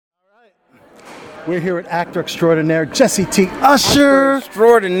We're here with actor extraordinaire Jessie T. Usher.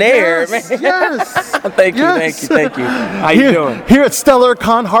 Extraordinaire, Yes, man. yes. Thank you. How you doing? Here at Stellar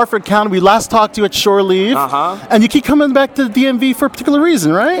Con, Harford County. We last talked to you at Shore Leave. And you keep coming back to the DMV for a particular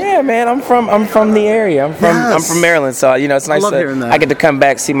reason, right? Yeah, man. I'm from the area. I'm from Maryland, so it's nice. I love hearing that. I get to come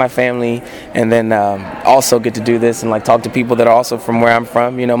back, see my family, and then also get to do this and talk to people that are also from where I'm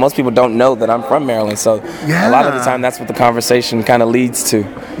from. Most people don't know that I'm from Maryland, so a lot of the time that's what the conversation kind of leads to.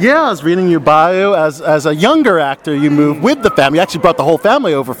 Yeah, I was reading your bio. As a younger actor, you moved with the family. You actually brought the whole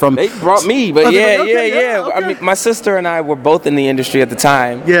family over from. They brought me, but yeah. I mean, my sister and I were both in the industry at the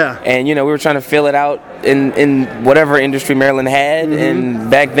time. Yeah. And we were trying to fill it out in whatever industry Maryland had, and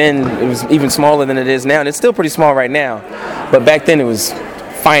back then it was even smaller than it is now, and it's still pretty small right now. But back then it was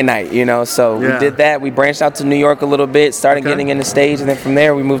finite, so we did that. We branched out to New York a little bit, started getting into stage, and then from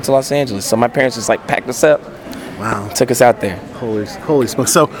there we moved to Los Angeles. So my parents just packed us up. Wow. Took us out there. Holy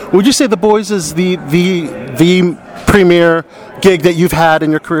smokes. So would you say The Boys is the premier gig that you've had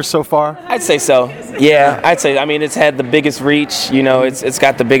in your career so far? I'd say so. Yeah, I'd say. I mean, it's had the biggest reach. It's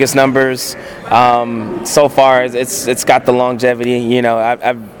got the biggest numbers. So far, it's got the longevity.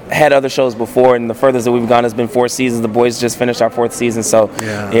 I've had other shows before, and the furthest that we've gone has been 4 seasons. The Boys just finished our 4th season, so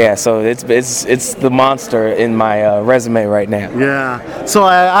so it's the monster in my resume right now. Yeah. So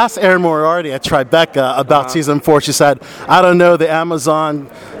I asked Erin Moriarty at Tribeca about season 4. She said, "I don't know, the Amazon."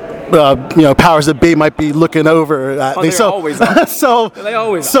 Powers that be might be looking over at me. So always are. They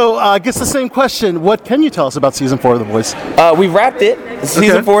always. So I guess the same question. What can you tell us about season 4 of The Boys? We wrapped it.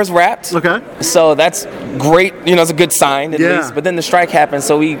 Season 4 is wrapped. Okay. So that's great. It's a good sign at least. But then the strike happened,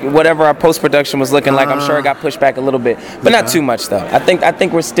 so whatever our post production was looking like, I'm sure it got pushed back a little bit, but not too much though. I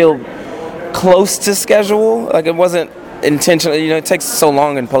think we're still close to schedule. It wasn't intentional. It takes so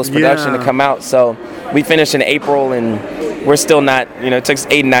long in post production to come out. So we finished in April and we're still not, it takes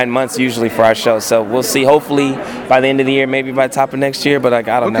 8 and 9 months usually for our show. So we'll see, hopefully by the end of the year, maybe by the top of next year, but I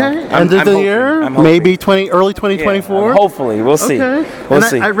don't know. End of the year? Maybe early 2024? Yeah, hopefully. We'll see. We'll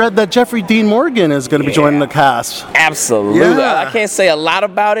see. I read that Jeffrey Dean Morgan is going to be joining the cast. Absolutely. Yeah. I can't say a lot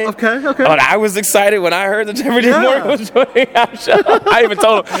about it. Okay. But I was excited when I heard that Jeffrey Dean Morgan was joining our show. I even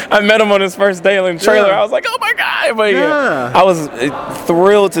told him, I met him on his first day in the trailer. I was like, oh my God. But I was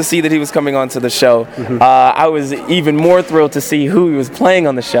thrilled to see that he was coming onto the show. I was even more thrilled to see who he was playing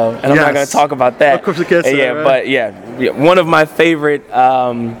on the show, and I'm not going to talk about that. Of course, you can't say that, right? But one of my favorite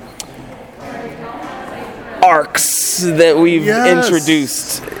arcs that we've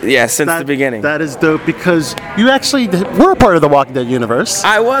introduced since the beginning. That is dope, because you actually were a part of the Walking Dead universe.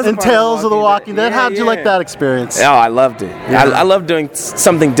 I was in Tales of the Walking Dead. How did you like that experience? Oh, I loved it. I love doing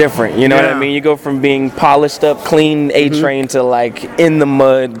something different, you know what I mean? You go from being polished up, clean A-Train to in the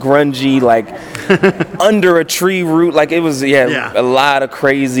mud, grungy, under a tree root. It was a lot of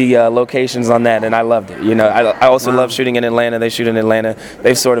crazy locations on that, and I loved it. I also love shooting in Atlanta. They shoot in Atlanta.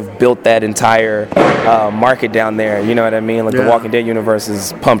 They've sort of built that entire market down there, you know what I mean? The Walking Dead universe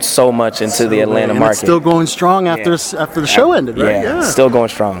is pumped so much into the Atlanta market. It's still going strong after the show ended, right? Yeah, still going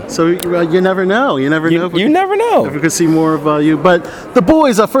strong. So you never know. You never know. You never know. If we could see more of you. But The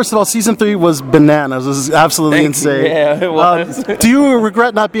Boys, first of all, season 3 was bananas. It was absolutely insane. Yeah, it was. Do you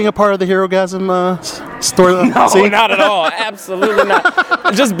regret not being a part of the Herogasm story? No, not at all. Absolutely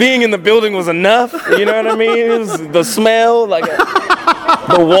not. Just being in the building was enough. You know what I mean? It was the smell,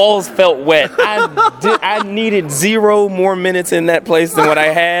 the walls felt wet. I needed 0 more minutes in that place than what I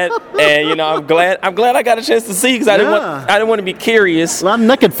had, and I'm glad I got a chance to see, because I didn't want to be curious. A lot of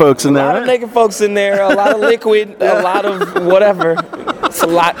naked folks in there. A lot of naked folks in there. A lot of liquid. A lot of whatever. It's a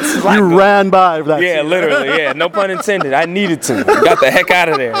lot. You ran by that. Yeah, literally. Yeah, no pun intended. I needed to. Got the heck out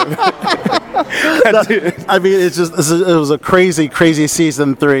of there. I mean, it was a crazy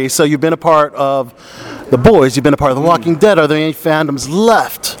season 3. So you've been a part of The Boys. You've been a part of The Walking Dead. Are there any fandoms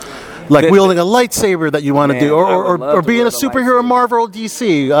left? Wielding a lightsaber that you want to do, or being a superhero, Marvel or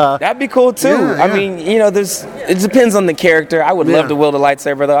DC. That'd be cool too. I mean, it depends on the character. I would love to wield a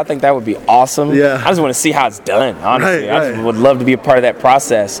lightsaber, though. I think that would be awesome. Yeah. I just want to see how it's done, honestly. I just would love to be a part of that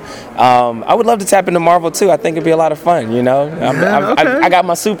process. I would love to tap into Marvel too. I think it'd be a lot of fun, I got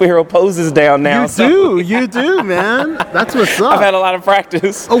my superhero poses down now. You do, man. That's what's up. I've had a lot of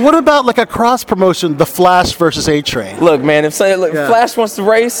practice. Oh, what about a cross promotion, The Flash versus A-Train? Look, man, if Flash wants to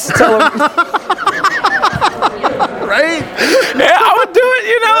race, tell him. Right? Yeah, I would do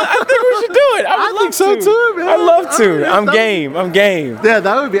it. I think we should do it. I think so too, man. I'd love to. I'm game. Yeah,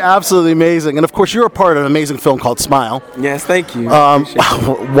 that would be absolutely amazing. And of course, you're a part of an amazing film called Smile. Yes, thank you.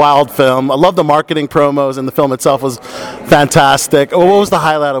 Wild film. I love the marketing promos, and the film itself was fantastic. What was the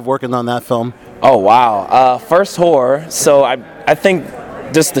highlight of working on that film? Oh wow! First horror. So I think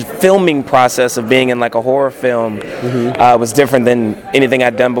just the filming process of being in like a horror film was different than anything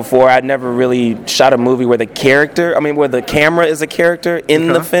I'd done before. I'd never really shot a movie where the camera is a character in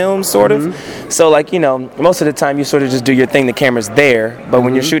the film, sort of. So like, you know, most of the time you sort of just do your thing, the camera's there. But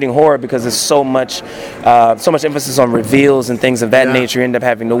when you're shooting horror, because there's so much emphasis on reveals and things of that nature, you end up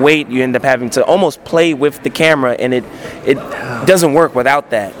having to wait, you end up having to almost play with the camera, and it doesn't work without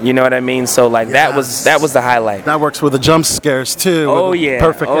that. You know what I mean? So like that was the highlight. That works with the jump scares too. Oh yeah.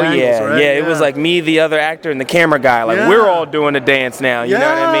 Perfect angles, right? Yeah, it was like me, the other actor, and the camera guy. Like we're all doing a dance now. You know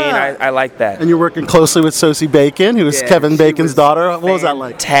what I mean? I like that. And you're working closely with Sosie Bacon, who is Kevin Bacon's daughter. What was that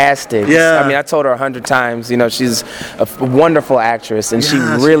like? Fantastic. Yeah. I mean, I told her 100 times. You know, she's a wonderful actress, and she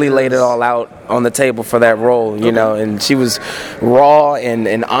really laid it all out on the table for that role. You know, and she was raw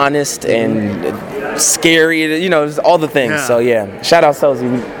and honest and scary. You know, all the things. So yeah, shout out Sosie.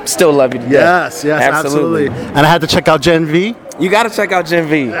 We still love you to death. Yes, absolutely. And I had to check out Gen V. You got to check out Gen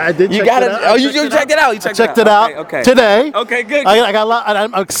V. I did. You got it. Oh, you checked it out. You checked it out. Okay. Today. Okay, good. I got a lot, and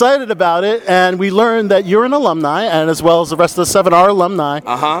I'm excited about it. And we learned that you're an alumni, and as well as the rest of the 7 are alumni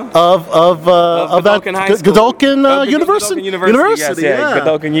of that Godolphin University. Yes,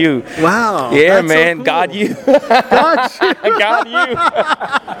 Godolphin U. Wow. Yeah, man. So cool. God U. God U.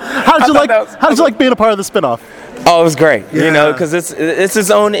 How did you like being a part of the spinoff? Oh, it was great, you know, because it's its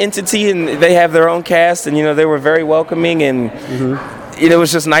own entity, and they have their own cast, and, you know, they were very welcoming, and it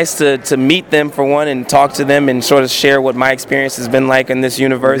was just nice to meet them, for one, and talk to them and sort of share what my experience has been like in this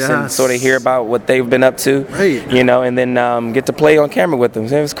universe and sort of hear about what they've been up to, you know, and then get to play on camera with them.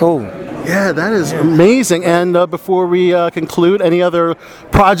 It was cool. Yeah, that is amazing. And before we conclude, any other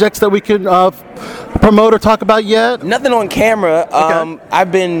projects that we could promote or talk about yet? Nothing on camera.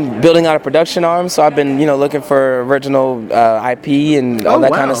 I've been building out a production arm, so I've been, you know, looking for original IP and all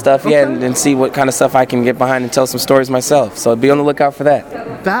that kind of stuff. Yeah, and see what kind of stuff I can get behind and tell some stories myself. So be on the lookout for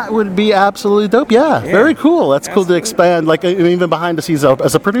that. That would be absolutely dope. Yeah, very cool. That's cool to expand, like even behind the scenes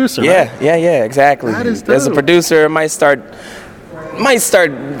as a producer. Yeah, right? Exactly. That is dope. As a producer, I might start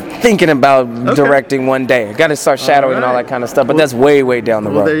thinking about directing one day. Got to start shadowing and all that kind of stuff, but that's way down the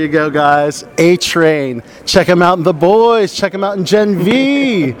road. Well, there you go, guys. A-Train. Check them out in The Boys. Check them out in Gen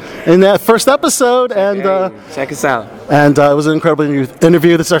V in that first episode. And check us out. And it was an incredible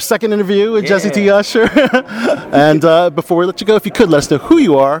interview. This is our second interview with Jessie T. Usher. And before we let you go, if you could, let us know who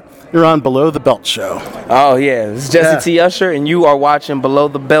you are. You're on Below the Belt Show. Oh, yeah. This is Jessie T. Usher, and you are watching Below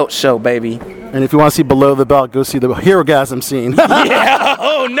the Belt Show, baby. And if you want to see Below the Belt, go see the Herogasm scene. Yeah.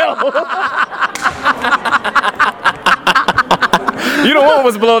 Oh, no. You don't want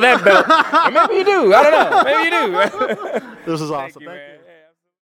what's below that belt. Or maybe you do. I don't know. Maybe you do. This is awesome. Thank you.